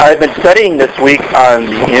been studying this week on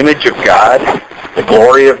the image of God, the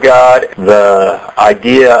glory of God, the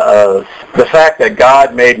idea of the fact that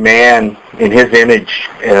God made man in his image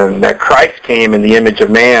and that Christ came in the image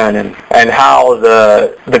of man, and how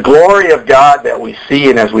the glory of God that we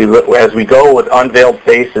see, and as we go with unveiled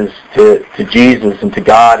faces to Jesus and to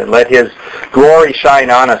God and let his glory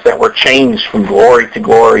shine on us, that we're changed from glory to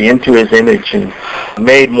glory into his image and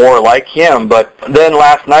made more like him. But then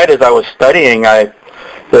last night as I was studying,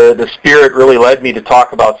 the Spirit really led me to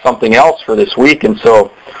talk about something else for this week, and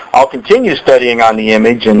so I'll continue studying on the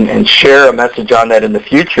image and share a message on that in the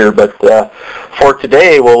future. But for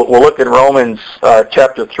today, we'll look at Romans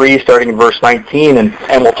chapter 3, starting in verse 19,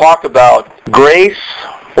 and we'll talk about grace,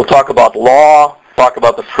 we'll talk about law, talk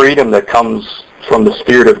about the freedom that comes from the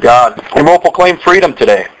Spirit of God. And we'll proclaim freedom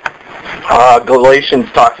today. Galatians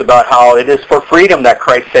talks about how it is for freedom that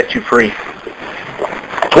Christ set you free.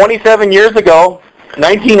 27 years ago,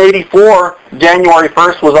 1984, January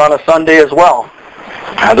 1st was on a Sunday as well.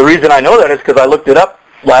 The reason I know that is because I looked it up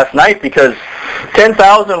last night, because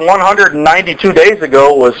 10,192 days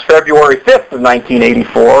ago was February 5th of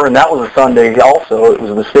 1984, and that was a Sunday also. It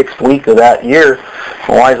was the 6th week of that year.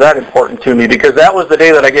 Why is that important to me? Because that was the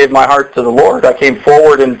day that I gave my heart to the Lord. I came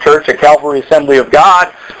forward in church at Calvary Assembly of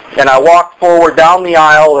God, and I walked forward down the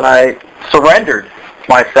aisle, and I surrendered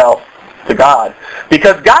myself to God,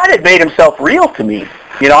 because God had made himself real to me.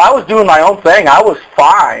 You know, I was doing my own thing. I was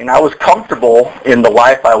fine. I was comfortable in the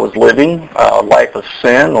life I was living, life of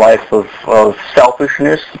sin, life of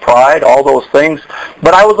selfishness, pride, all those things.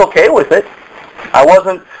 But I was okay with it. I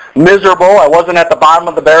wasn't miserable. I wasn't at the bottom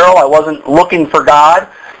of the barrel. I wasn't looking for God.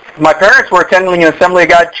 My parents were attending an Assembly of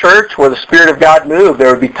God church where the Spirit of God moved.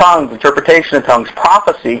 There would be tongues, interpretation of tongues,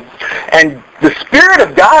 prophecy. And the Spirit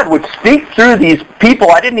of God would speak through these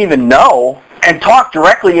people I didn't even know and talk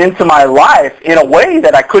directly into my life in a way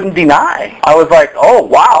that I couldn't deny. I was like, oh,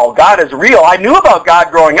 wow, God is real. I knew about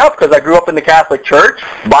God growing up because I grew up in the Catholic Church.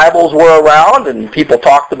 Bibles were around and people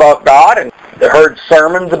talked about God and I heard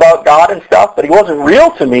sermons about God and stuff, but he wasn't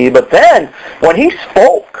real to me. But then when he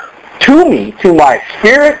spoke to me, to my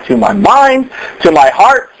spirit, to my mind, to my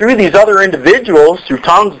heart, through these other individuals, through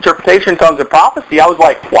tongues, interpretation, tongues, and prophecy, I was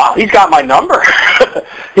like, wow, he's got my number.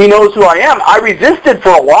 He knows who I am. I resisted for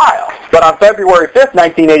a while. But on February 5th,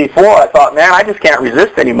 1984, I thought, man, I just can't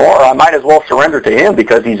resist anymore. I might as well surrender to him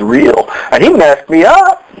because he's real. And he messed me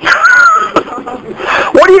up.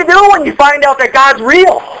 What do you do when you find out that God's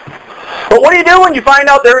real? But what do you do when you find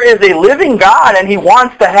out there is a living God and he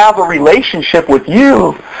wants to have a relationship with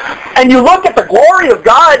you? And you look at the glory of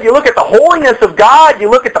God, you look at the holiness of God, you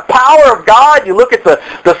look at the power of God, you look at the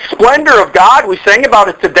splendor of God. We sang about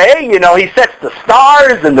it today. You know, he sets the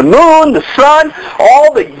stars and the moon, the sun,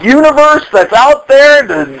 all the universe that's out there,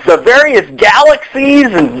 the various galaxies,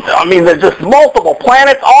 and I mean there's just multiple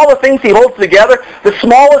planets, all the things he holds together, the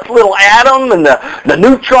smallest little atom and the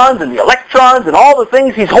neutrons and the electrons and all the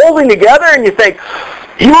things he's holding together, and you think,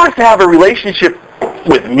 he wants to have a relationship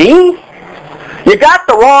with me? You got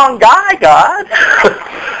the wrong guy, God.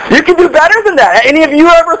 You can do better than that. Any of you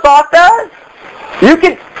ever thought that? You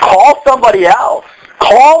can call somebody else.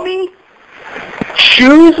 Call me,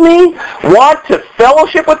 choose me, want to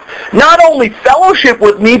fellowship with, not only fellowship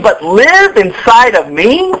with me, but live inside of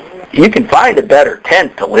me. You can find a better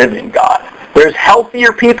tent to live in, God. There's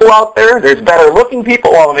healthier people out there. There's better looking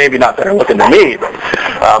people. Well, maybe not better looking than me, but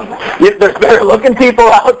there's better looking people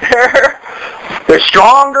out there. They're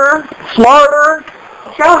stronger, smarter.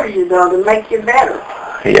 Show you, though, to make you better.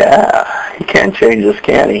 Yeah, he can change us,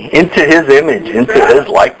 can he? Into his image, into his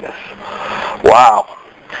likeness. Wow.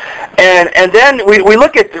 And then we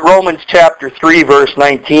look at Romans chapter 3, verse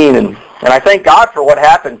 19, and I thank God for what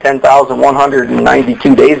happened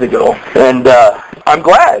 10,192 days ago. And I'm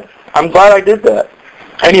glad I did that.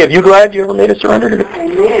 Any of you glad you ever made a surrender to God?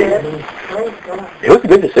 Amen. It was a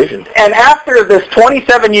good decision. And after this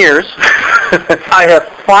 27 years, I have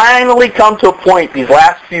finally come to a point these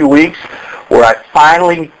last few weeks where I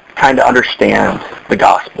finally kind of understand the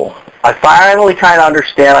gospel. I finally kind of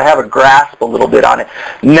understand. I have a grasp a little bit on it.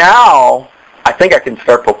 Now, I think I can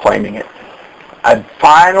start proclaiming it. I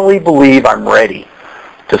finally believe I'm ready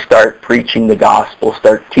to start preaching the gospel,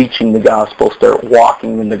 start teaching the gospel, start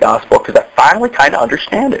walking in the gospel, because I finally kind of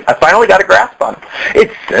understand it. I finally got a grasp on it.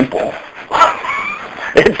 It's simple.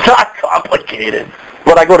 It's not complicated.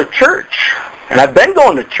 But I go to church, and I've been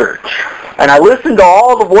going to church, and I listen to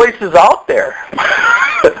all the voices out there.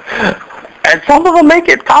 And some of them make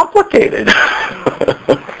it complicated.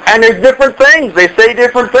 And there's different things. They say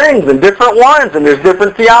different things and different ones. And there's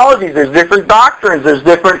different theologies. There's different doctrines. There's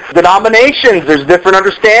different denominations. There's different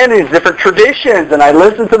understandings, different traditions. And I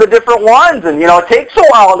listen to the different ones. And, it takes a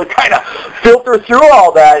while to kind of filter through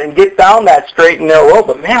all that and get down that straight and narrow road.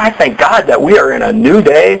 But, man, I thank God that we are in a new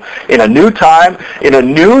day, in a new time, in a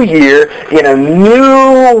new year, in a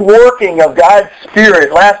new working of God's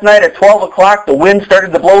Spirit. Last night at 12 o'clock, the wind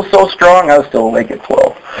started to blow so strong, I was still awake at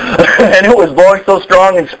 12. And it was blowing so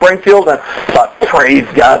strong in Springfield, and I thought, praise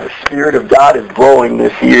God, the Spirit of God is blowing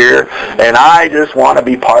this year, and I just want to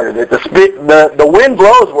be part of it. The wind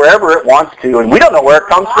blows wherever it wants to, and we don't know where it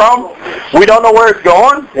comes from. We don't know where it's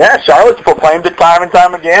going. Yeah, Charlotte's proclaimed it time and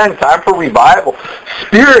time again. Time for revival.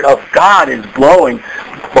 Spirit of God is blowing.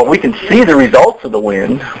 But we can see the results of the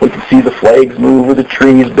wind. We can see the flags move or the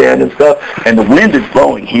trees bend and stuff. And the wind is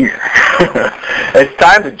blowing here. It's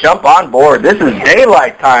time to jump on board. This is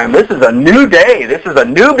daylight time. This is a new day. This is a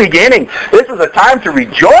new beginning. This is a time to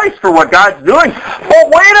rejoice for what God's doing. But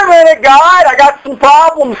wait a minute, God. I got some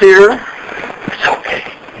problems here. It's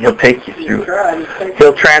okay. He'll take you through it.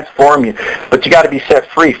 He'll transform you. But you got to be set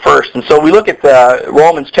free first. And so we look at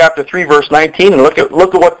Romans chapter 3, verse 19, and look at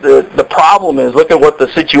what the problem is. Look at what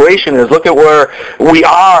the situation is. Look at where we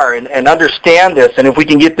are and understand this. And if we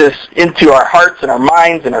can get this into our hearts and our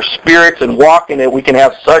minds and our spirits and walk in it, we can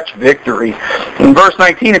have such victory. In verse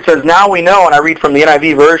 19 it says, now we know, and I read from the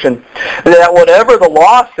NIV version, that whatever the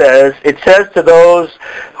law says, it says to those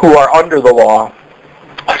who are under the law,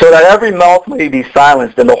 so that every mouth may be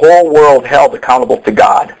silenced and the whole world held accountable to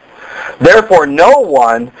God. Therefore no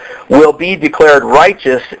one will be declared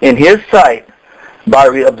righteous in his sight by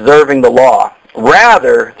observing the law.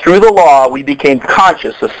 Rather, through the law, we became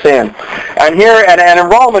conscious of sin. And here, and in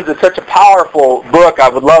Romans, it's such a powerful book. I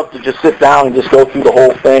would love to just sit down and just go through the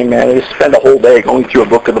whole thing, man. And just spend a whole day going through a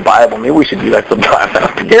book of the Bible. Maybe we should do that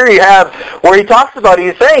sometime. Here you have where he talks about,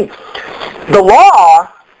 he's saying, the law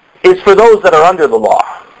is for those that are under the law.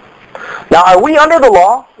 Now, are we under the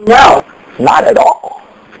law? No, not at all.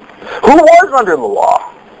 Who was under the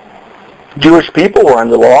law? Jewish people were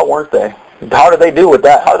under the law, weren't they? How did they do with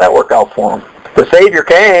that? How did that work out for them? The Savior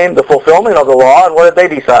came, the fulfillment of the law, and what did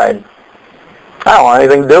they decide? I don't want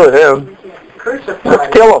anything to do with him.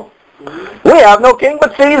 Let's kill him. We have no king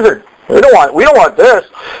but Caesar. We don't want this.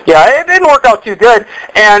 Yeah, it didn't work out too good.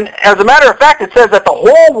 And as a matter of fact, it says that the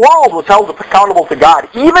whole world was held accountable to God.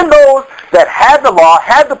 Even those that had the law,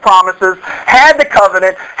 had the promises, had the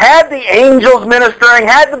covenant, had the angels ministering,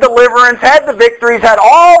 had the deliverance, had the victories, had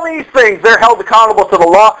all these things, they're held accountable to the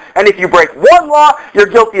law. And if you break one law, you're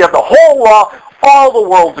guilty of the whole law. All the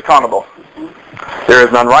world's accountable. There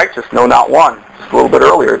is none righteous, no, not one. Just a little bit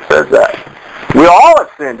earlier it says that. We all have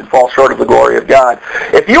sinned and fall short of the glory of God.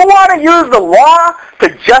 If you want to use the law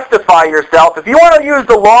to justify yourself, if you want to use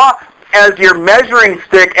the law as your measuring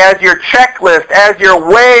stick, as your checklist, as your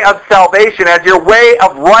way of salvation, as your way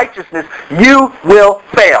of righteousness, you will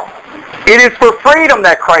fail. It is for freedom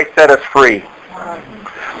that Christ set us free.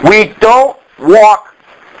 We don't walk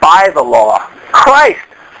by the law. Christ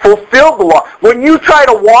fulfilled the law. When you try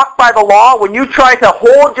to walk by the law, when you try to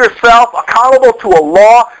hold yourself accountable to a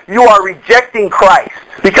law, you are rejecting Christ.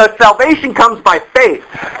 Because salvation comes by faith.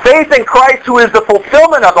 Faith in Christ, who is the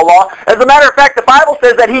fulfillment of the law. As a matter of fact, the Bible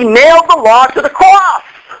says that he nailed the law to the cross.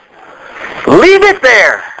 Leave it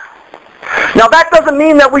there. Now that doesn't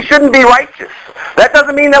mean that we shouldn't be righteous. That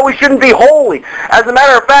doesn't mean that we shouldn't be holy. As a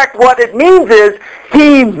matter of fact, what it means is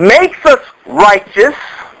he makes us righteous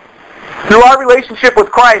through our relationship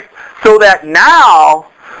with Christ, so that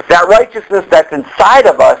now that righteousness that's inside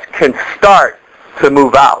of us can start to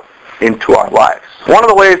move out into our lives. One of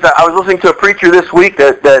the ways that I was listening to a preacher this week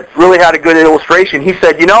that really had a good illustration, he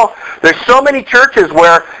said, there's so many churches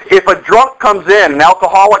where if a drunk comes in, an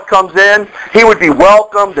alcoholic comes in, he would be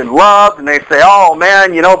welcomed and loved, and they'd say, oh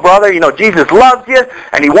man, brother, Jesus loves you,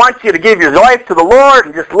 and he wants you to give your life to the Lord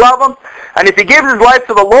and just love him. And if he gives his life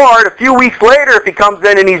to the Lord, a few weeks later, if he comes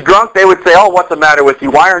in and he's drunk, they would say, oh, what's the matter with you?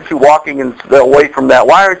 Why aren't you walking away from that?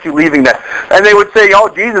 Why aren't you leaving that? And they would say, oh,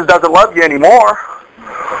 Jesus doesn't love you anymore.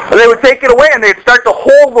 And they would take it away, and they'd start to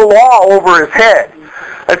hold the law over his head.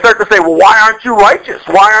 And start to say, well, why aren't you righteous?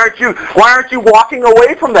 Why aren't you walking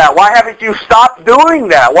away from that? Why haven't you stopped doing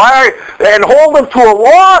that? And hold them to a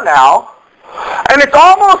law now. And it's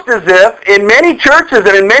almost as if in many churches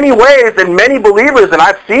and in many ways, and many believers, and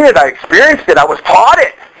I've seen it, I experienced it, I was taught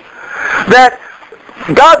it, that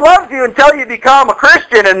God loves you until you become a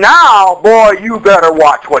Christian, and now, boy, you better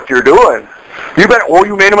watch what you're doing. You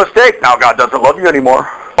made a mistake. Now God doesn't love you anymore.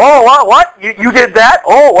 Oh, well, what? You did that?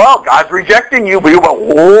 Oh, well, God's rejecting you. But you went,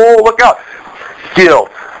 oh, look out.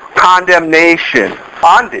 Guilt, condemnation,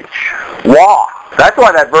 bondage, law. That's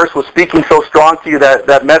why that verse was speaking so strong to you,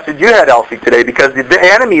 that message you had, Elsie, today, because the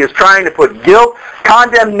enemy is trying to put guilt,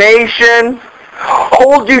 condemnation,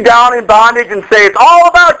 hold you down in bondage and say, it's all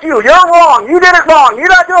about you. You're wrong. You did it wrong. You're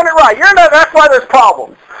not doing it right. That's why there's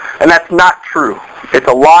problems. And that's not true. It's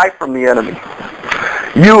a lie from the enemy.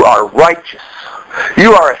 You are righteous.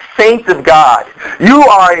 You are a saint of God. You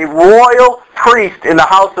are a royal priest in the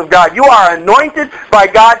house of God. You are anointed by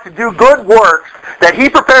God to do good works that He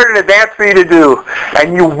prepared in advance for you to do.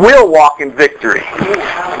 And you will walk in victory.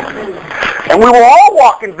 And we will all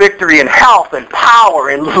walk in victory and health and power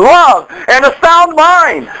and love and a sound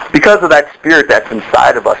mind because of that Spirit that's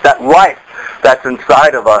inside of us, that life that's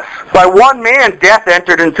inside of us. By one man, death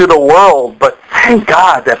entered into the world, but thank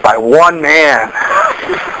God that by one man,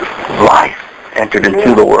 life entered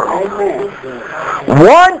into the world.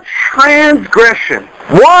 One transgression,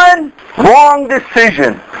 one wrong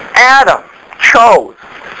decision, Adam chose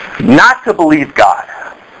not to believe God.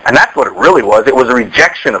 And that's what it really was. It was a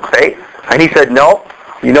rejection of faith. And he said, no,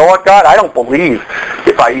 you know what, God? I don't believe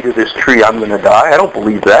if I eat of this tree I'm going to die. I don't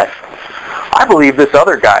believe that. I believe this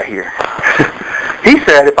other guy here. He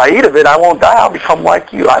said, if I eat of it, I won't die. I'll become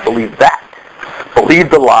like you. I believe that. Believe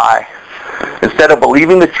the lie instead of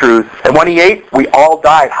believing the truth. And when he ate, we all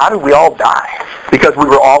died. How did we all die? Because we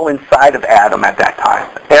were all inside of Adam at that time.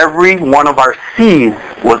 Every one of our seeds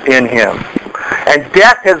was in him. And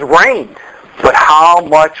death has reigned. But how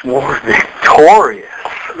much more victorious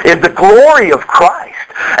is the glory of Christ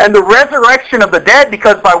and the resurrection of the dead,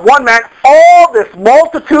 because by one man, all this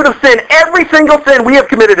multitude of sin, every single sin we have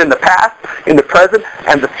committed in the past, in the present,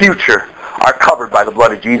 and the future are covered by the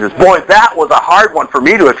blood of Jesus. Boy, that was a hard one for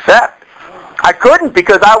me to accept. I couldn't,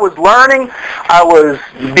 because I was learning, I was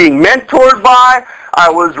being mentored by, I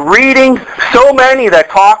was reading so many that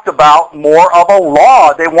talked about more of a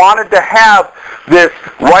law. They wanted to have this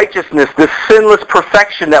righteousness, this sinless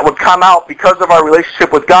perfection that would come out because of our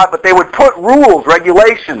relationship with God, but they would put rules,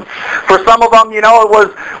 regulations. For some of them, it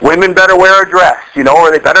was women better wear a dress, or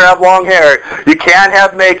they better have long hair. You can't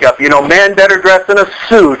have makeup. Men better dress in a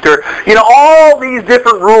suit, or, all these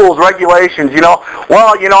different rules, regulations,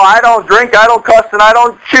 Well, I don't drink, I don't cuss, and I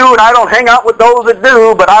don't chew, and I don't hang out with those that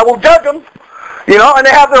do, but I will judge them. And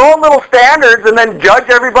they have their own little standards and then judge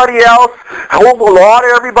everybody else, hold the law to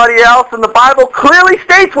everybody else. And the Bible clearly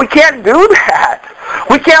states we can't do that.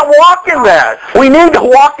 We can't walk in that. We need to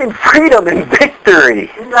walk in freedom and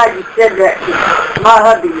victory. I'm glad you said that. My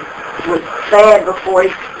hubby was bad before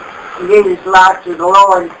he gave his life to the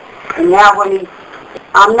Lord. And now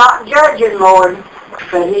I'm not judging, Lord,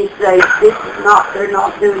 but he says, they're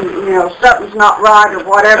not doing, something's not right or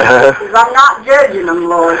whatever. He says, I'm not judging them,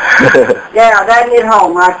 Lord. Yeah, that hit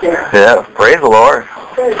home right there. Yeah, praise the Lord.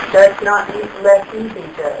 That's not less easy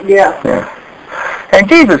to. Yeah. And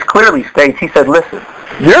Jesus clearly states, he said, listen,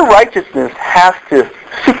 your righteousness has to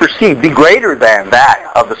supersede, be greater than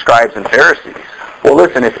that of the scribes and Pharisees. Well,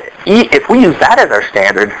 listen, if we use that as our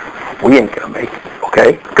standard, we ain't going to make it,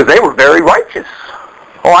 okay? Because they were very righteous.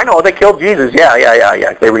 Oh, I know, they killed Jesus.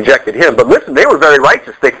 Yeah. They rejected him. But listen, they were very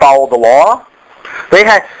righteous. They followed the law. They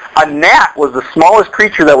had, a gnat was the smallest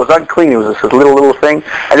creature that was unclean. It was this little thing.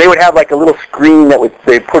 And they would have like a little screen that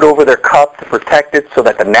they put over their cup to protect it so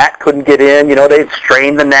that the gnat couldn't get in. They'd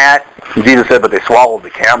strain the gnat. And Jesus said, but they swallowed the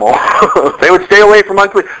camel. They would stay away from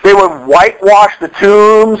unclean. They would whitewash the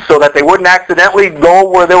tombs so that they wouldn't accidentally go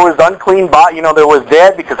where there was unclean body. There was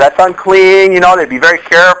dead, because that's unclean. They'd be very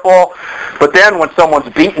careful. But then when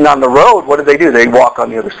someone's beaten on the road, what did they do? They'd walk on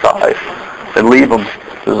the other side and leave them.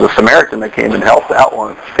 There was a Samaritan that came and helped that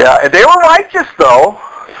one. Yeah, and they were righteous, though.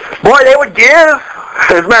 Boy, they would give.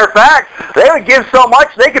 As a matter of fact, they would give so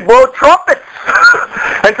much they could blow trumpets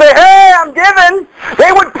and say, hey, I'm giving.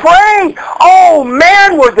 They would pray. Oh,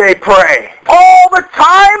 man, would they pray. All the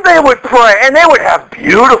time they would pray. And they would have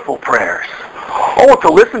beautiful prayers. Oh, to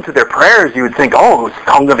listen to their prayers, you would think, oh, it was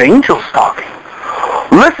tongue of angels talking.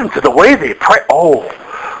 Listen to the way they pray. Oh,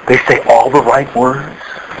 they say all the right words.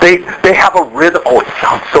 They have a rhythm. Oh, it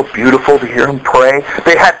sounds so beautiful to hear them pray.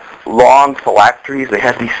 They had long phylacteries. They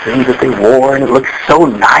had these things that they wore, and it looked so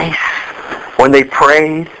nice when they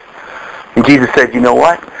prayed. And Jesus said, you know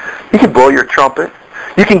what? You can blow your trumpet.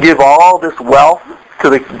 You can give all this wealth to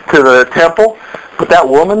the temple, but that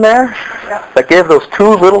woman there that gave those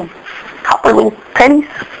two copper little pennies,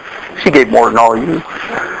 she gave more than all of you.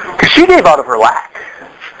 Because she gave out of her lack.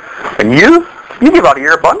 And you give out of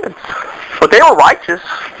your abundance. But they were righteous.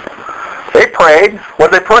 They prayed.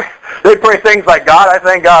 What did they pray? They pray things like, God, I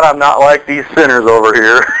thank God I'm not like these sinners over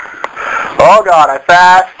here. Oh, God, I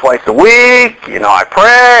fast twice a week. I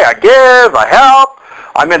pray, I give, I help.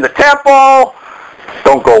 I'm in the temple.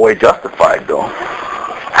 Don't go away justified, though.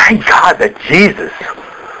 Thank God that Jesus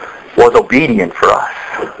was obedient for us.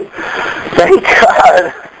 Thank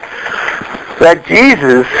God that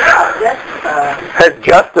Jesus has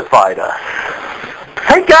justified us.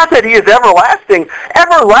 Thank God that He is everlasting,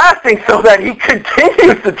 everlasting, so that He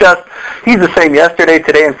continues to He's the same yesterday,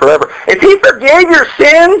 today, and forever. If He forgave your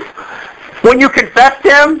sins when you confessed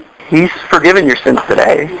Him, He's forgiven your sins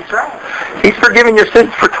today. That's right. He's forgiven your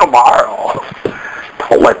sins for tomorrow.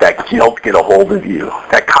 Don't let that guilt get a hold of you.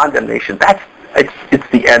 That condemnation, it's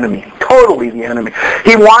the enemy. Totally the enemy.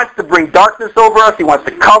 He wants to bring darkness over us. He wants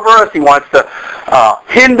to cover us. He wants to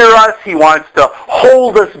hinder us. He wants to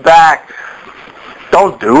hold us back.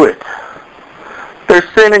 Don't do it. There's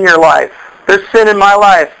sin in your life. There's sin in my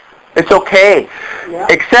life. It's okay. Yeah.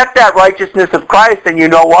 Accept that righteousness of Christ, and you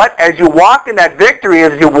know what? As you walk in that victory,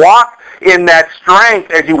 as you walk in that strength,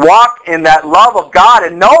 as you walk in that love of God,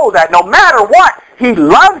 and know that no matter what, He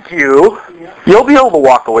loves you, you'll be able to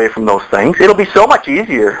walk away from those things. It'll be so much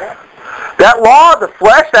easier. That law of the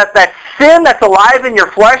flesh, that sin that's alive in your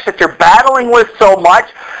flesh that you're battling with so much,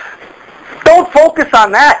 don't focus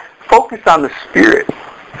on that. Focus on the Spirit.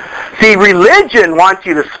 See, religion wants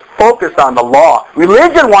you to focus on the law.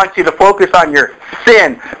 Religion wants you to focus on your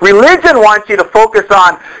sin. Religion wants you to focus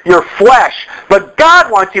on your flesh. But God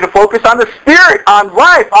wants you to focus on the Spirit, on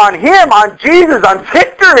life, on Him, on Jesus, on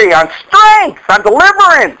victory, on strength, on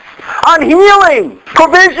deliverance, on healing,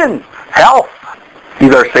 provision, health.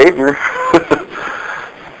 He's our Savior.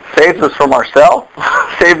 Saves us from ourselves,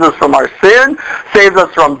 saves us from our sin, saves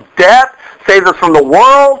us from death, saves us from the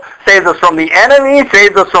world, saves us from the enemy,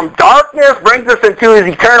 saves us from darkness, brings us into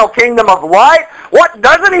His eternal kingdom of light. What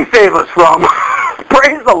doesn't He save us from?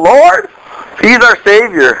 Praise the Lord. He's our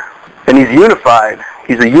Savior, and He's unified.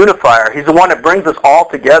 He's a unifier. He's the one that brings us all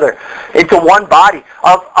together into one body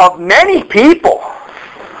of many people.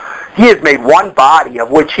 He has made one body of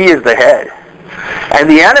which He is the head. And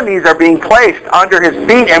the enemies are being placed under His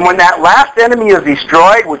feet. And when that last enemy is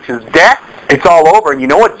destroyed, which is death, it's all over. And you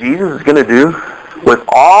know what Jesus is going to do? With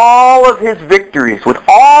all of His victories, with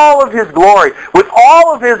all of His glory, with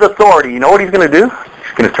all of His authority, you know what He's going to do?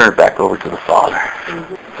 He's going to turn it back over to the Father.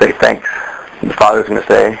 Say thanks. And the Father's going to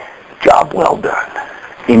say, job well done.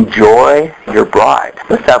 Enjoy your bride.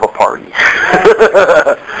 Let's have a party.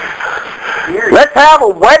 Let's have a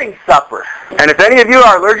wedding supper. And if any of you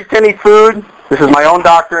are allergic to any food, this is my own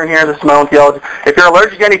doctrine here, this is my own theology. If you're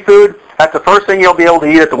allergic to any food, that's the first thing you'll be able to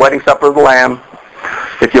eat at the wedding supper of the Lamb,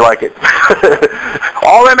 if you like it.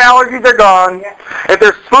 All them allergies are gone. If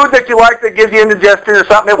there's food that you like that gives you indigestion or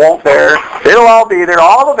something, it won't there. It'll all be there.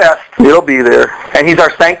 All the best. It'll be there. And He's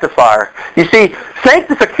our sanctifier. You see,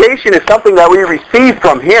 sanctification is something that we receive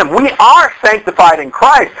from Him. We are sanctified in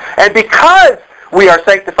Christ. And because we are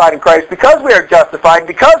sanctified in Christ, because we are justified,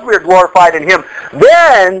 because we are glorified in Him,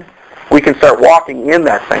 then we can start walking in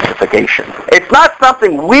that sanctification. It's not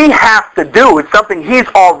something we have to do. It's something He's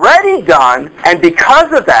already done, and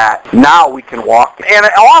because of that, now we can walk. And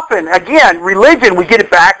often, again, religion, we get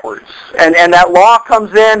it backwards. And that law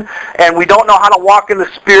comes in, and we don't know how to walk in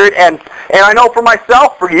the Spirit. And I know for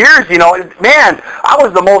myself, for years, man, I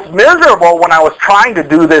was the most miserable when I was trying to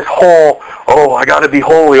do this whole, I got to be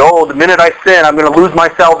holy. The minute I sin, I'm going to lose my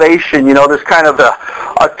salvation. This kind of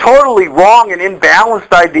a totally wrong and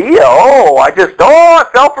imbalanced idea. I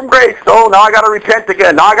fell from grace. Now I got to repent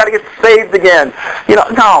again. Now I got to get saved again.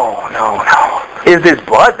 No. Is His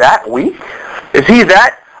blood that weak? Is He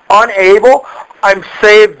that unable? I'm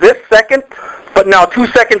saved this second, but now 2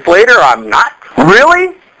 seconds later I'm not?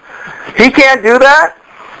 Really? He can't do that?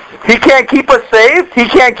 He can't keep us saved? He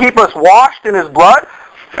can't keep us washed in His blood?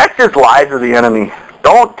 That's just lies of the enemy.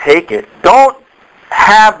 Don't take it. Don't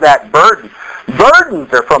have that burden.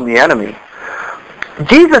 Burdens are from the enemy.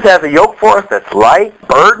 Jesus has a yoke for us that's light,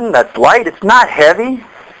 burden that's light. It's not heavy.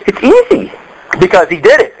 It's easy because He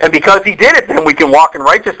did it. And because He did it, then we can walk in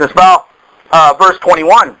righteousness. Now, verse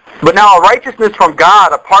 21. But now a righteousness from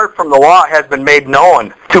God apart from the law has been made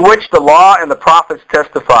known, to which the law and the prophets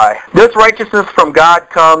testify. This righteousness from God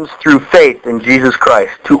comes through faith in Jesus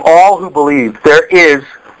Christ. To all who believe, there is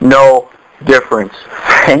no difference.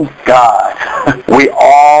 Thank God. We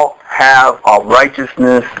all have a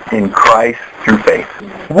righteousness in Christ through faith.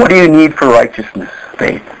 What do you need for righteousness?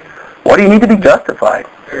 Faith. What do you need to be justified?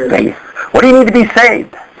 Faith. What do you need to be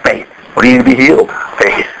saved? Faith. What do you need to be healed?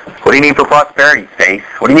 Faith. What do you need for prosperity? Faith.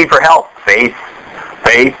 What do you need for health? Faith.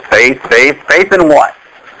 Faith. Faith in what?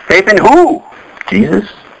 Faith in who? Jesus?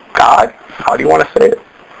 God? How do you want to say it?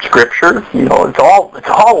 Scripture? It's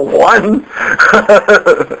all one.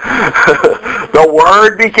 The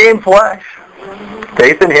Word became flesh.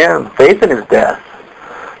 Faith in Him. Faith in His death.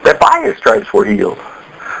 that by His stripes we're healed,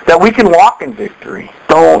 that we can walk in victory.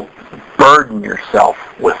 Don't burden yourself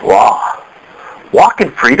with law. Walk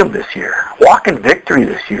in freedom this year. Walk in victory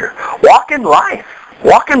this year. Walk in life.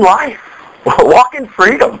 Walk in life. Walk in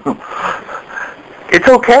freedom. It's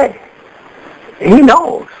okay. He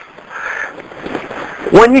knows.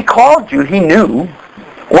 When He called you, He knew.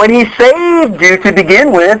 When He saved you to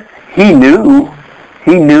begin with, He knew.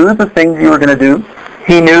 He knew the things you were going to do.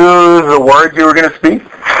 He knew the words you were going to speak.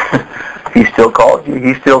 He still called you.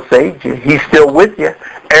 He still saved you. He's still with you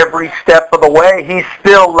every step of the way. He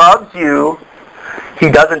still loves you. He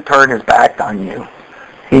doesn't turn His back on you.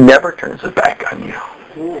 He never turns His back on you.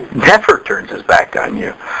 Never turns His back on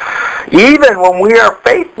you. Even when we are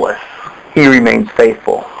faithless, He remains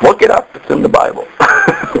faithful. Look it up. It's in the Bible.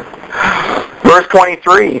 Verse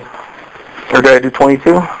 23. Or did I do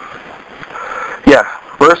 22? Yeah.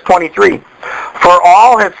 Verse 23. For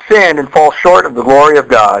all have sinned and fall short of the glory of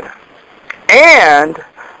God, and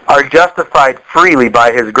are justified freely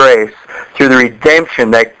by His grace through the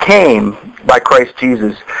redemption that came by Christ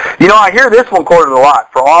Jesus. You know, I hear this one quoted a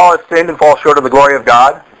lot. For all have sinned and fall short of the glory of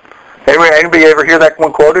God. Anybody ever hear that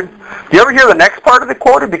one quoted? Do you ever hear the next part of it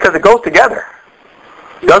quoted? Because it goes together.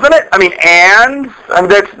 Doesn't it? I mean,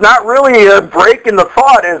 that's not really a break in the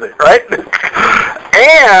thought, is it? Right?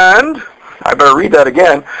 And, I better read that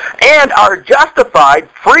again, and are justified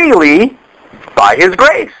freely by His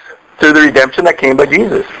grace through the redemption that came by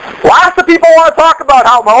Jesus. Lots of people want to talk about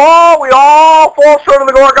how, we all fall short of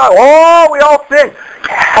the glory of God. We all sin.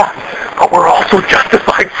 Yeah, but we're also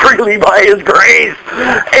justified freely by His grace.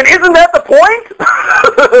 And isn't that the point?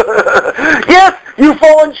 Yes, you've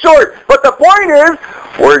fallen short. But the point is,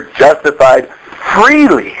 we're justified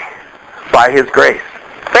freely by His grace.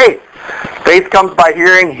 Faith. Faith comes by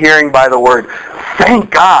hearing, hearing by the Word. Thank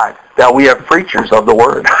God that we have preachers of the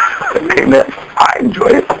Word. Amen. I enjoy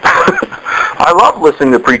it. I love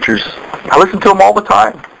listening to preachers. I listen to them all the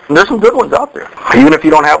time. And there's some good ones out there. Even if you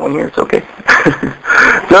don't have one here, it's okay.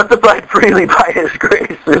 Justified freely by His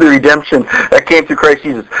grace through the redemption that came through Christ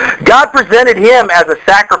Jesus. God presented Him as a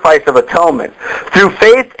sacrifice of atonement through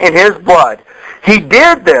faith in His blood. He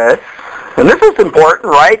did this, and this is important,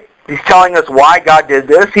 right? He's telling us why God did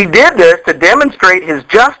this. He did this to demonstrate His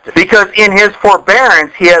justice, because in His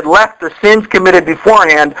forbearance He had left the sins committed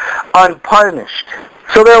beforehand unpunished.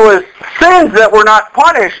 So there was sins that were not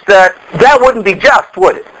punished that wouldn't be just,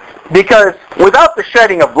 would it? Because without the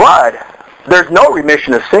shedding of blood, there's no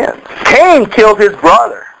remission of sins. Cain killed his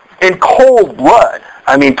brother in cold blood.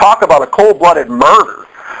 I mean, talk about a cold-blooded murder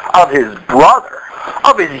of his brother,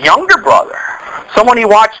 of his younger brother. Someone he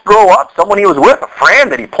watched grow up, someone he was with, a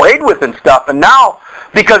friend that he played with and stuff. And now,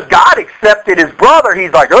 because God accepted his brother,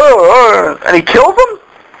 he's like, and he kills him.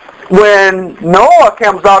 When Noah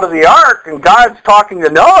comes out of the ark and God's talking to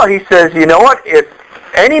Noah, He says, you know what? If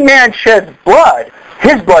any man sheds blood,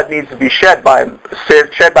 his blood needs to be shed by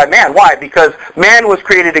man. Why? Because man was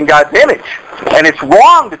created in God's image. And it's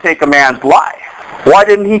wrong to take a man's life. Why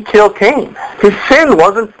didn't he kill Cain? His sin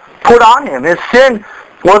wasn't put on him. His sin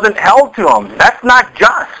wasn't held to him. That's not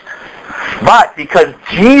just. But because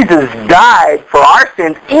Jesus died for our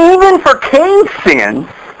sins, even for Cain's sins,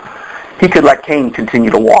 He could let Cain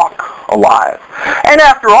continue to walk alive. And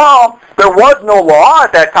after all, there was no law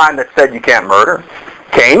at that time that said you can't murder.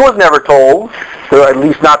 Cain was never told, or at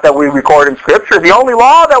least not that we record in Scripture. The only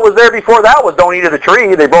law that was there before that was don't eat of the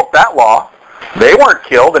tree. They broke that law. They weren't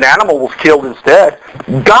killed. An animal was killed instead.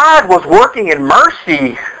 God was working in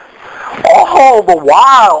mercy all the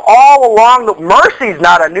while, all along. Mercy's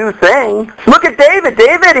not a new thing. Look at David.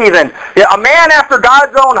 David even, a man after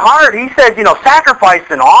God's own heart. He says, sacrifice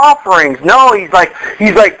and offerings. No, he's like,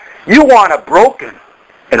 you want a broken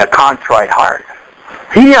and a contrite heart.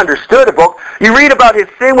 He understood a broken. You read about his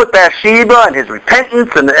sin with Bathsheba and his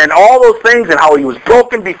repentance and all those things and how he was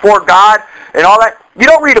broken before God and all that. You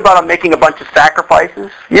don't read about him making a bunch of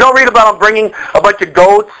sacrifices. You don't read about him bringing a bunch of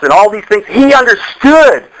goats and all these things. He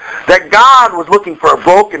understood that God was looking for a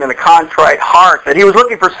broken and a contrite heart, that He was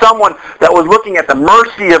looking for someone that was looking at the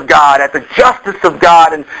mercy of God, at the justice of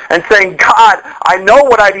God, and saying, God, I know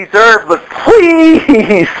what I deserve, but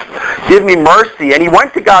please give me mercy. And he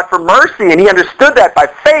went to God for mercy, and he understood that by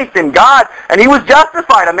faith in God, and he was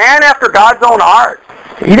justified, a man after God's own heart.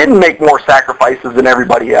 He didn't make more sacrifices than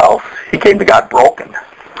everybody else. He came to God broken.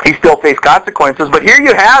 He still faced consequences, but here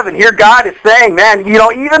you have, and here God is saying, man,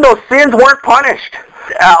 even though sins weren't punished,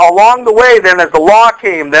 along the way, then as the law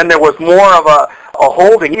came, then there was more of a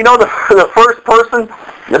holding. The first person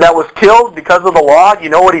that was killed because of the law, you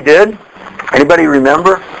know what he did? Anybody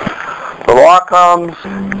remember? The law comes,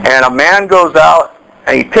 and a man goes out,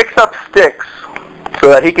 and he picks up sticks, so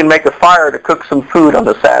that he can make a fire to cook some food on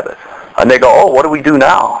the Sabbath. And they go, oh, what do we do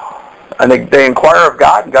now? And they inquire of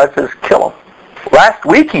God, and God says, kill him. Last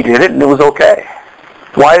week he did it, and it was okay.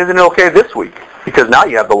 Why isn't it okay this week? Because now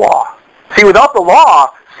you have the law. See, without the law,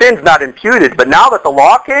 sin's not imputed. But now that the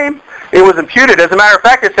law came, it was imputed. As a matter of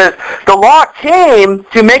fact, it says the law came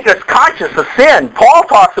to make us conscious of sin. Paul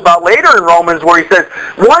talks about later in Romans where he says,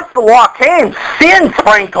 once the law came, sin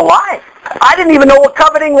sprang to life. I didn't even know what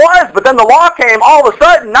coveting was, but then the law came, all of a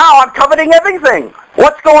sudden, now I'm coveting everything.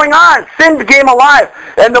 What's going on? Sin became alive.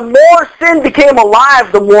 And the more sin became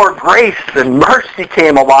alive, the more grace and mercy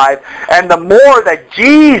came alive. And the more that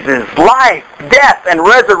Jesus' life, death, and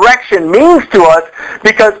resurrection means to us,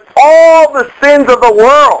 because all the sins of the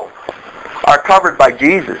world are covered by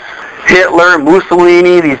Jesus. Hitler,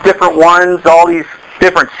 Mussolini, these different ones, all these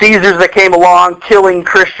different Caesars that came along, killing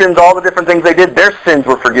Christians, all the different things they did, their sins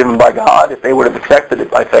were forgiven by God if they would have accepted it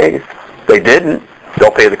by faith. They didn't. They'll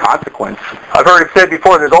pay the consequence. I've heard it said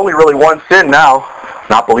before, there's only really one sin now,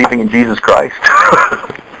 not believing in Jesus Christ.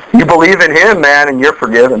 You believe in him, man, and you're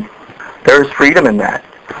forgiven. There's freedom in that.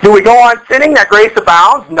 Do we go on sinning that grace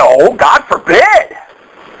abounds? No, God forbid.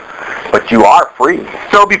 But you are free.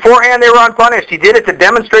 So beforehand they were unpunished. He did it to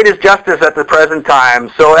demonstrate his justice at the present time,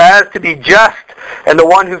 so as to be just and the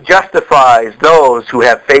one who justifies those who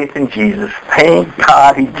have faith in Jesus. Thank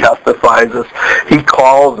God he justifies us. He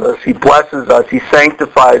calls us. He blesses us. He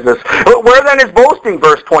sanctifies us. Where then is boasting,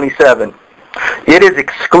 verse 27? It is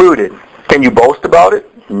excluded. Can you boast about it?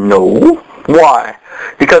 No. Why?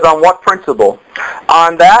 Because on what principle?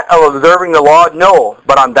 On that of observing the law? No,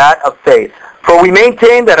 but on that of faith. For we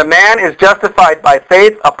maintain that a man is justified by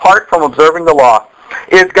faith apart from observing the law.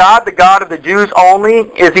 Is God the God of the Jews only?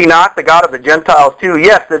 Is he not the God of the Gentiles too?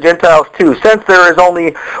 Yes, the Gentiles too. Since there is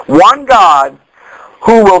only one God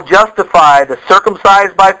who will justify the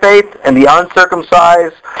circumcised by faith and the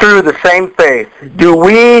uncircumcised through the same faith, do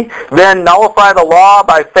we then nullify the law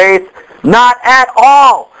by faith? Not at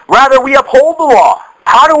all. Rather, we uphold the law.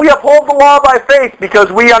 How do we uphold the law by faith?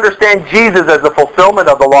 Because we understand Jesus as the fulfillment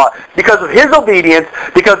of the law. Because of his obedience,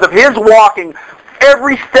 because of his walking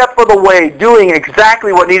every step of the way, doing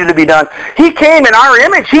exactly what needed to be done. He came in our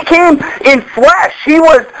image. He came in flesh. He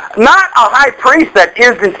was not a high priest that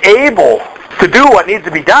isn't able to do what needs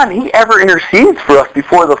to be done. He ever intercedes for us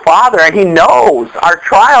before the Father, and he knows our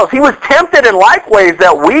trials. He was tempted in like ways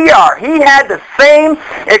that we are. He had the same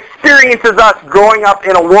experience as us growing up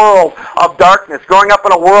in a world of darkness, growing up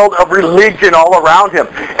in a world of religion all around him,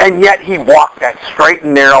 and yet he walked that straight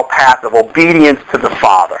and narrow path of obedience to the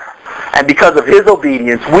Father. And because of his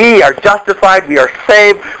obedience, we are justified, we are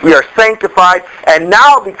saved, we are sanctified, and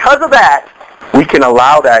now because of that, we can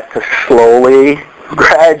allow that to slowly,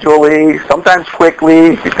 gradually, sometimes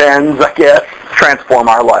quickly, depends, I guess, transform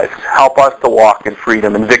our lives. Help us to walk in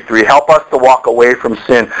freedom and victory. Help us to walk away from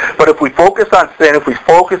sin. But if we focus on sin, if we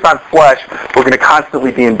focus on flesh, we're going to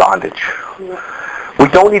constantly be in bondage. We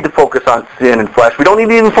don't need to focus on sin and flesh. We don't need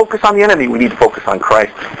to even focus on the enemy. We need to focus on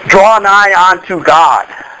Christ. Draw nigh unto God,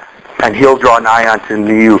 and he'll draw nigh unto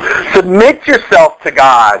you. Submit yourself to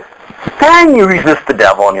God. Then you resist the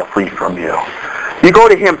devil, and he'll flee from you. You go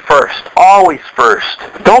to him first, always first.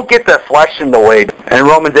 Don't get the flesh in the way. In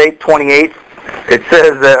Romans 8:28, it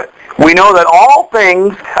says that we know that all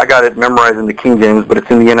things, I got it memorized in the King James, but it's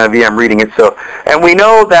in the NIV, I'm reading it, and we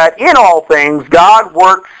know that in all things God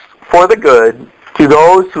works for the good to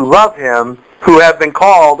those who love him, who have been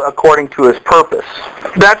called according to his purpose.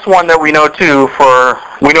 That's one that we know too, for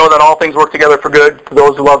we know that all things work together for good to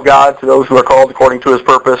those who love God, to those who are called according to his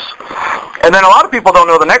purpose. And then a lot of people don't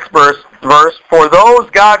know the next verse, for those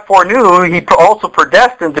God foreknew, he also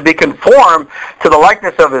predestined to be conformed to the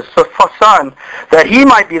likeness of his Son, that he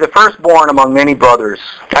might be the firstborn among many brothers.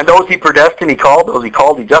 And those he predestined, he called. Those he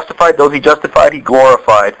called, he justified. Those he justified, he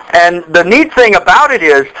glorified. And the neat thing about it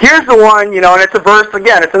is, here's the one, and it's a verse,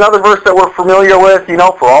 again, it's another verse that we're familiar with,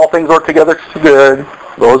 for all things work together for good.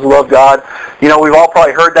 Those who love God. We've all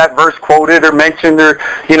probably heard that verse quoted or mentioned, or,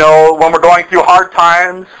 when we're going through hard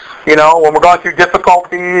times, when we're going through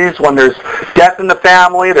difficulties, when there's death in the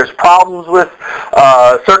family, there's problems with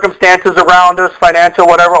circumstances around us, financial,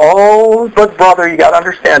 whatever. Oh, but brother, you got to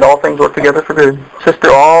understand, all things work together for good. Sister,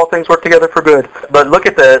 all things work together for good. But look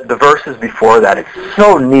at the verses before that. It's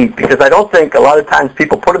so neat, because I don't think a lot of times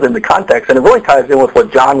people put it into context, and it really ties in with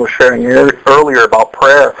what John was sharing earlier about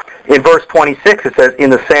prayer. In verse 26 it says, in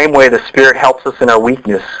the same way the Spirit helps us in our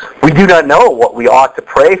weakness. We do not know what we ought to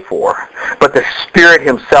pray for, but the Spirit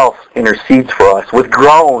himself intercedes for us with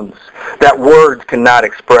groans that words cannot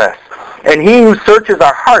express. And he who searches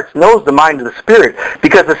our hearts knows the mind of the Spirit,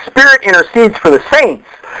 because the Spirit intercedes for the saints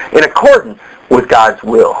in accordance with God's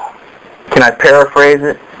will. Can I paraphrase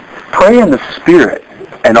it? Pray in the Spirit,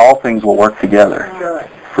 and all things will work together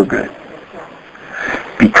for good.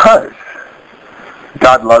 Because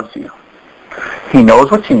God loves you. He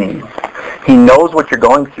knows what you need. He knows what you're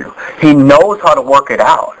going through. He knows how to work it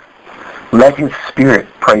out. Let his Spirit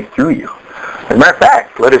pray through you. As a matter of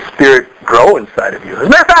fact, let his Spirit grow inside of you. As a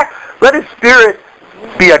matter of fact, let his Spirit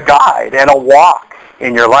be a guide and a walk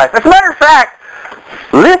in your life. As a matter of fact,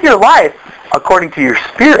 live your life according to your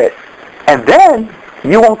Spirit, and then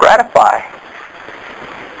you won't gratify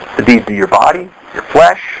the deeds of your body, your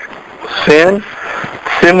flesh, sin.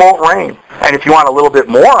 Sin won't reign. And if you want a little bit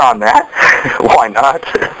more on that, why not?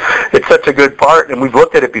 It's such a good part, and we've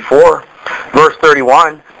looked at it before. Verse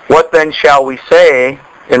 31, what then shall we say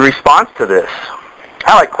in response to this?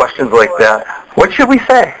 I like questions like that. What should we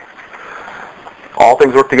say? All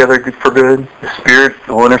things work together for good. The Spirit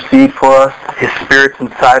will intercede for us. His Spirit's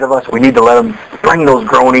inside of us. We need to let him bring those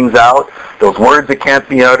groanings out, those words that can't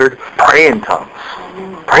be uttered. Pray in tongues.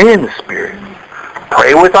 Pray in the Spirit.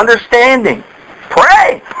 Pray with understanding.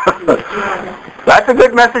 Pray! That's a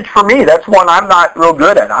good message for me. That's one I'm not real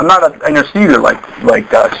good at. I'm not an interceder like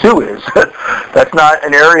Sue is. That's not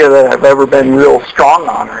an area that I've ever been real strong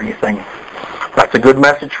on or anything. That's a good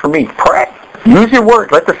message for me. Pray. Use your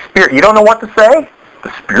words. Let the Spirit. You don't know what to say?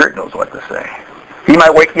 The Spirit knows what to say. He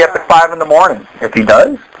might wake you up at 5 in the morning. If he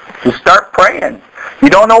does, just start praying. You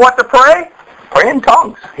don't know what to pray? Pray in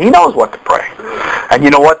tongues. He knows what to pray. And you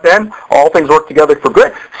know what then? All things work together for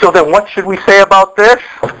good. So then what should we say about this?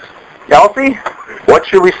 Elsie? What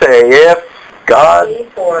should we say? If God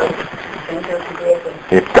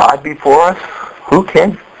be for us, who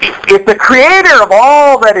can? If the Creator of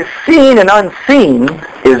all that is seen and unseen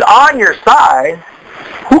is on your side,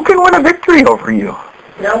 who can win a victory over you?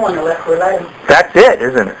 No one will let him. That's it,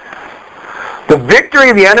 isn't it? The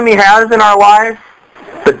victory the enemy has in our life,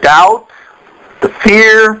 the doubt, the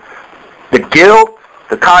fear, the guilt,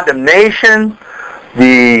 the condemnation,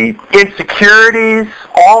 the insecurities,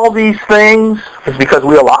 all these things is because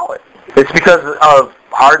we allow it. It's because of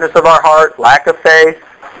hardness of our heart, lack of faith.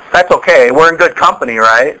 That's okay. We're in good company,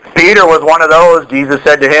 right? Peter was one of those. Jesus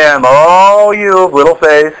said to him, oh, you little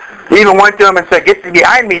faith. He even went to him and said, get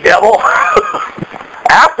behind me, devil.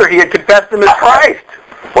 After he had confessed him as Christ.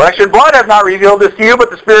 Flesh and blood have not revealed this to you, but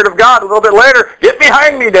the Spirit of God. A little bit later, get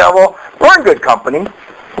behind me, devil. We're in good company.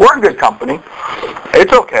 We're in good company.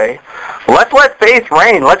 It's okay. Let's let faith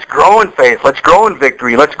reign. Let's grow in faith. Let's grow in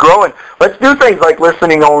victory. Let's do things like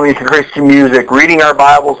listening only to Christian music, reading our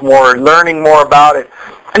Bibles more, learning more about it.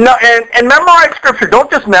 And memorize Scripture. Don't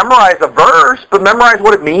just memorize a verse, but memorize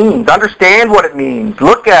what it means. Understand what it means.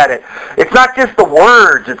 Look at it. It's not just the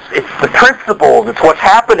words. It's the principles. It's what's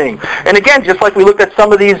happening. And again, just like we looked at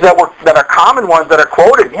some of these that are common ones that are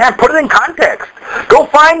quoted, put it in context. Go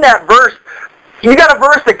find that verse. You got a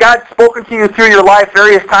verse that God's spoken to you through your life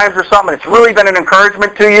various times or something, and it's really been an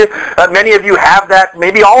encouragement to you. Many of you have that.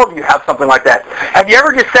 Maybe all of you have something like that. Have you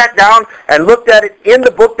ever just sat down and looked at it in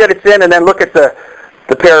the book that it's in, and then look at the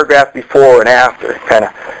paragraph before and after, kind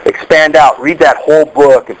of expand out, read that whole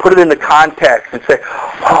book and put it into context and say,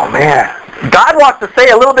 oh man, God wants to say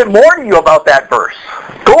a little bit more to you about that verse.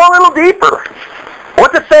 Go a little deeper.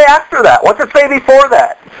 What to say after that? What to say before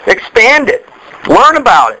that? Expand it. Learn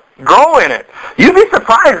about it. Grow in it. You'd be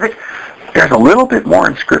surprised that there's a little bit more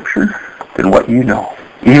in Scripture than what you know.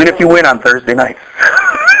 Even if you win on Thursday nights.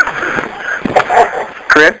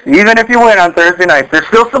 Chris, even if you win on Thursday nights, there's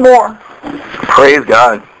still some more. Praise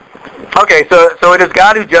God. Okay, so it is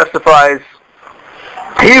God who justifies.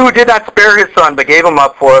 He who did not spare his Son, but gave him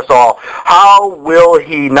up for us all. How will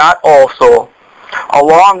he not also,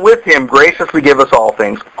 along with him, graciously give us all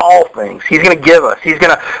things? All things. He's going to give us.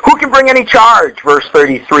 Who can bring any charge, verse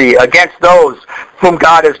 33, against those whom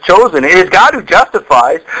God has chosen? It is God who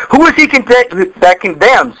justifies. Who is he that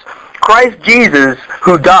condemns? Christ Jesus,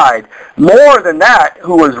 who died, more than that,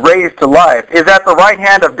 who was raised to life, is at the right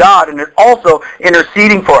hand of God and is also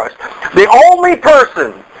interceding for us. The only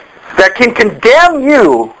person that can condemn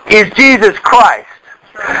you is Jesus Christ.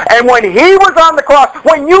 And when he was on the cross,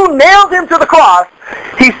 when you nailed him to the cross,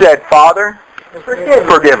 he said, Father,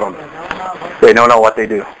 forgive them. They don't know what they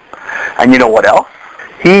do. And you know what else?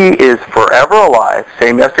 He is forever alive,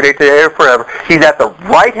 same yesterday, today, or forever. He's at the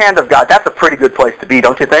right hand of God. That's a pretty good place to be,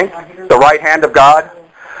 don't you think? The right hand of God.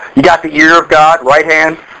 You got the ear of God, right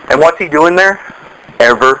hand. And what's he doing there?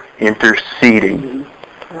 Ever interceding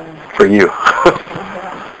for you.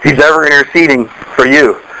 He's ever interceding for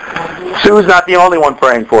you. Sue's not the only one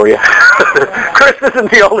praying for you. Chris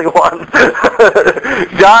isn't the only one.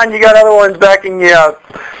 John, you got other ones backing you up.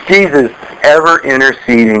 Jesus, ever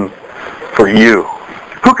interceding for you.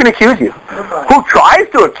 Who can accuse you? Who tries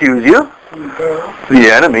to accuse you? The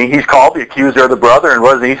enemy. He's called the accuser of the brother,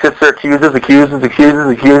 and he sits there, accuses.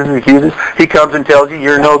 He comes and tells you,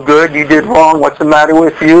 you're no good, you did wrong, what's the matter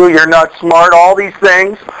with you, you're not smart, all these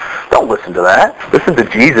things. Don't listen to that. Listen to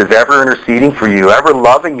Jesus, ever interceding for you, ever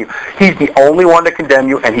loving you. He's the only one to condemn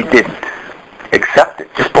you, and he didn't. Accept it.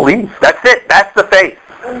 Just believe. That's it. That's the faith.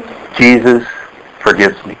 Jesus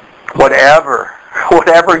forgives me. Whatever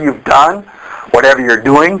you've done, whatever you're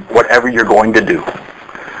doing, whatever you're going to do,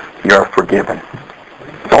 you're forgiven.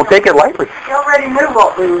 Don't take it lightly. He already knew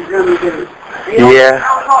what we were going to do. He Yeah.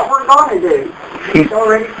 knows what we're going to do. He's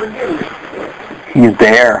already forgiven us. He's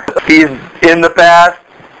there. He's in the past.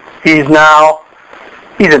 He's now.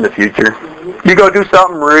 He's in the future. You go do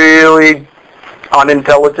something really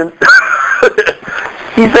unintelligent.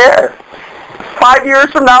 He's there. 5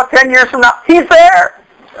 years from now, 10 years from now, he's there.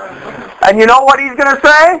 And you know what he's going to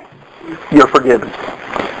say? You're forgiven.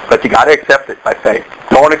 But you got to accept it by faith.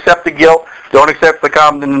 Don't accept the guilt. Don't accept the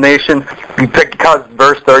condemnation. Because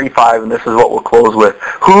verse 35, and this is what we'll close with.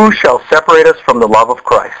 Who shall separate us from the love of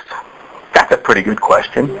Christ? That's a pretty good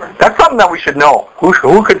question. That's something that we should know.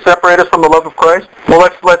 Who could separate us from the love of Christ? Well,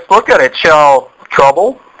 let's look at it. Shall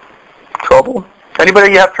trouble?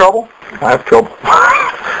 Anybody have trouble? I have trouble.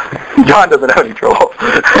 John doesn't have any trouble.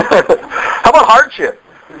 How about hardship?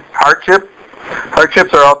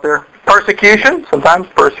 Hardships are out there. Persecution? Sometimes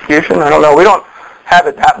persecution. I don't know. We don't have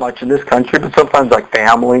it that much in this country, but sometimes like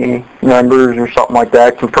family members or something like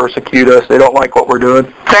that can persecute us. They don't like what we're doing.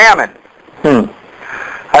 Famine.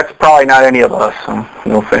 That's probably not any of us.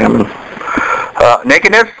 No famine.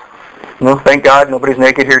 Nakedness? No, thank God nobody's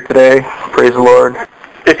naked here today. Praise the Lord.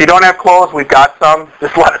 If you don't have clothes, we've got some.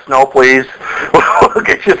 Just let us know, please. We'll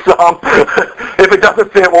get you some. If it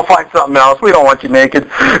doesn't fit, we'll find something else. We don't want you naked.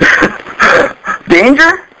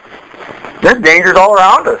 Danger? There's dangers all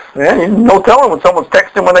around us. Man, no telling when someone's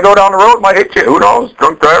texting when they go down the road, it might hit you. Who knows?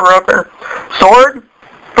 Drunk driver out there. Sword?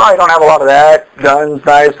 Probably don't have a lot of that. Guns,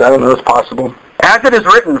 knives, I don't know. It's possible. As it is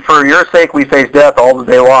written, for your sake we face death all the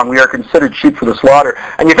day long. We are considered sheep for the slaughter.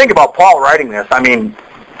 And you think about Paul writing this. I mean,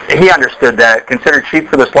 he understood that. Considered sheep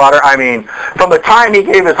for the slaughter. I mean, from the time he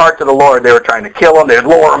gave his heart to the Lord, they were trying to kill him. They'd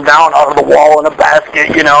lower him down out of the wall in a basket,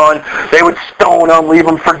 and they would stone him, leave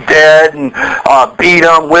him for dead, and beat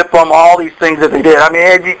him, whip him, all these things that they did. I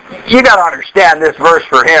mean, you got to understand this verse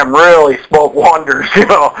for him really spoke wonders,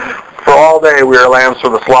 For all day we are lambs for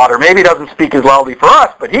the slaughter. Maybe he doesn't speak as loudly for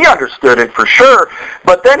us, but he understood it for sure.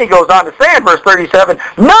 But then he goes on to say in verse 37,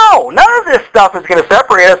 no, none of this stuff is going to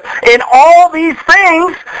separate us. In all these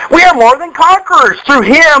things, we are more than conquerors through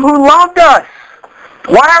him who loved us.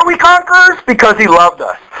 Why are we conquerors? Because he loved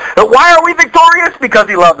us. Why are we victorious? Because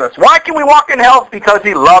he loved us. Why can we walk in health? Because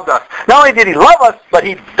he loved us. Not only did he love us, but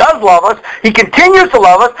he does love us. He continues to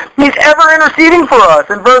love us. He's ever interceding for us.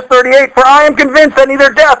 In verse 38, for I am convinced that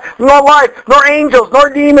neither death, nor life, nor angels, nor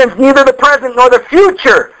demons, neither the present nor the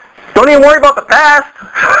future. Don't even worry about the past.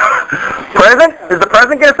 Present? Is the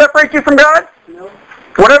present going to separate you from God? No.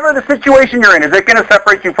 Whatever the situation you're in, is it going to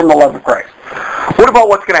separate you from the love of Christ? What about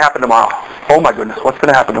what's going to happen tomorrow? Oh my goodness, what's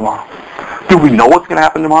going to happen tomorrow? Do we know what's going to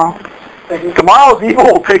happen tomorrow? Tomorrow's evil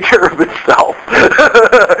will take care of itself.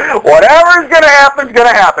 Whatever's going to happen is going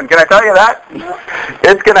to happen. Can I tell you that?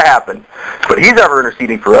 It's going to happen. But he's ever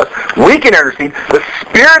interceding for us. We can intercede. The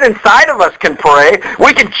Spirit inside of us can pray.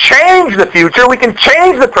 We can change the future. We can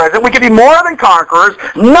change the present. We can be more than conquerors.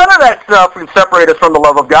 None of that stuff can separate us from the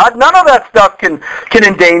love of God. None of that stuff can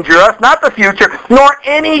endanger us. Not the future, nor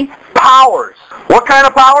any powers. What kind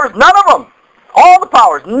of powers? None of them. All the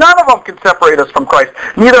powers, none of them can separate us from Christ.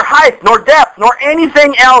 Neither height, nor depth, nor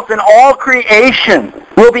anything else in all creation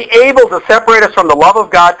will be able to separate us from the love of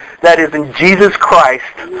God that is in Jesus Christ,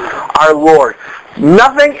 our Lord.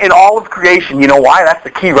 Nothing in all of creation. You know why? That's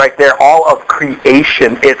the key right there. All of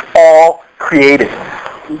creation. It's all created.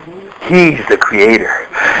 He's the Creator.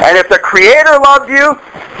 And if the Creator loves you,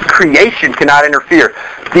 creation cannot interfere.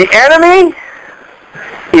 The enemy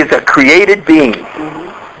is a created being.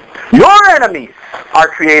 Your enemies are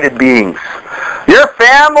created beings. Your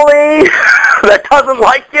family that doesn't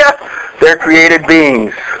like you, they're created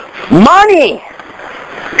beings. Money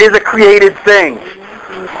is a created thing.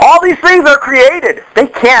 All these things are created. They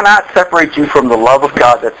cannot separate you from the love of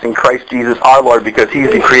God that's in Christ Jesus our Lord, because He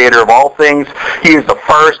is the creator of all things. He is the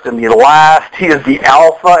first and the last. He is the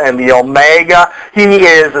Alpha and the Omega. He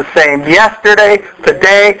is the same yesterday,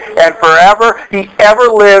 today, and forever. He ever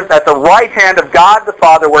lives at the right hand of God the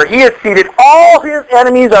Father, where He has seated all His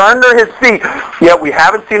enemies are under His feet. Yet we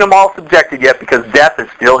haven't seen them all subjected yet, because death is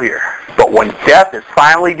still here. But when death is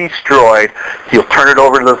finally destroyed, He'll turn it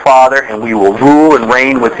over to the Father, and we will rule and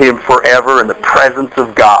reign with Him forever in the presence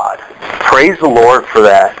of God. Praise the Lord for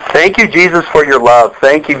that. Thank you, Jesus, for your love.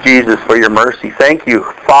 Thank you, Jesus, for your mercy. Thank you,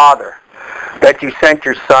 Father, that you sent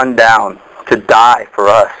your Son down to die for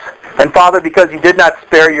us. And Father, because you did not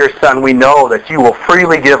spare your Son, we know that you will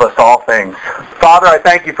freely give us all things. Father, I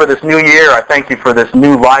thank you for this new year. I thank you for this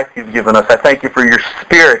new life you've given us. I thank you for your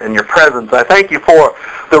Spirit and your presence. I thank you for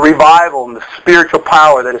the revival and the spiritual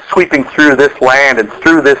power that is sweeping through this land and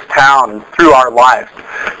through this town and through our lives.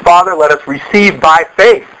 Father, let us receive by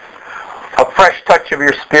faith a fresh touch of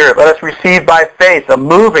your Spirit. Let us receive by faith a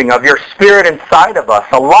moving of your Spirit inside of us,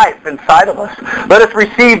 a life inside of us. Let us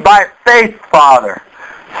receive by faith, Father,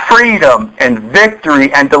 freedom and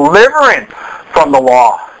victory and deliverance from the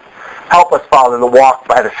law. Help us, Father, to walk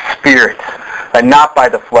by the Spirit and not by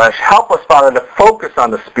the flesh. Help us, Father, to focus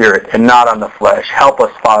on the Spirit and not on the flesh. Help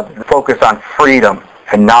us, Father, to focus on freedom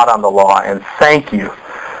and not on the law. And thank you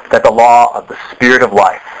that the law of the Spirit of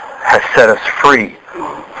life has set us free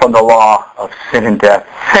from the law of sin and death.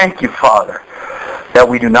 Thank you, Father, that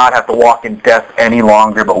we do not have to walk in death any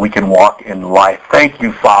longer, but we can walk in life. Thank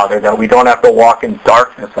you, Father, that we don't have to walk in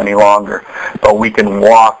darkness any longer, but we can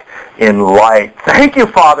walk in light. Thank you,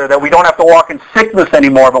 Father, that we don't have to walk in sickness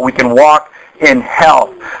anymore, but we can walk in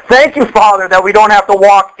health. Thank you, Father, that we don't have to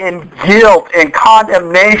walk in guilt and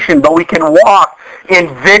condemnation, but we can walk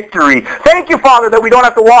in victory. Thank you, Father, that we don't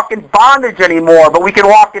have to walk in bondage anymore, but we can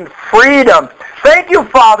walk in freedom. Thank you,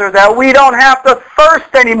 Father, that we don't have to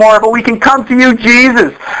thirst anymore, but we can come to you,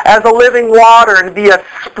 Jesus, as a living water and be a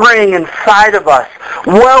spring inside of us,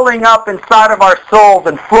 welling up inside of our souls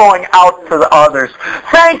and flowing out to the others.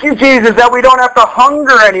 Thank you, Jesus, that we don't have to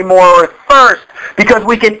hunger anymore or thirst, because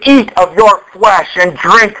we can eat of your flesh and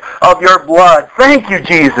drink of your blood. Thank you,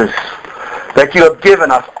 Jesus, that you have given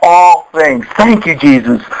us all things. Thank you,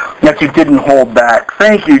 Jesus, that you didn't hold back.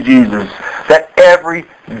 Thank you, Jesus, that every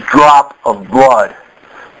drop of blood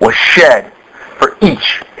was shed for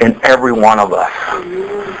each and every one of us.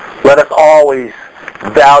 Let us always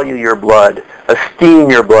value your blood, esteem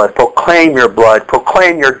your blood, proclaim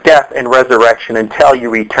your death and resurrection until you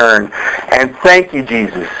return. And thank you,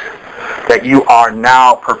 Jesus, that you are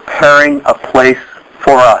now preparing a place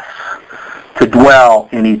for us to dwell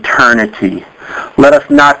in eternity. Let us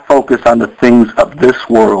not focus on the things of this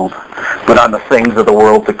world, but on the things of the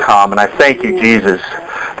world to come. And I thank you, Jesus,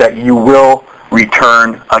 that you will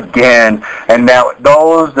return again, and that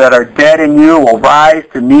those that are dead in you will rise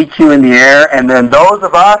to meet you in the air, and then those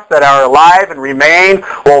of us that are alive and remain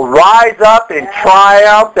will rise up in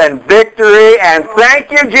triumph and victory. And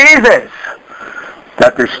thank you, Jesus,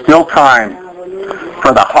 that there's still time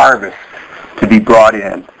for the harvest to be brought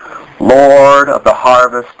in. Lord of the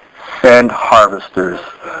harvest, send harvesters,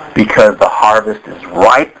 because the harvest is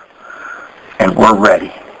ripe and we're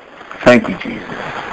ready. Thank you, Jesus.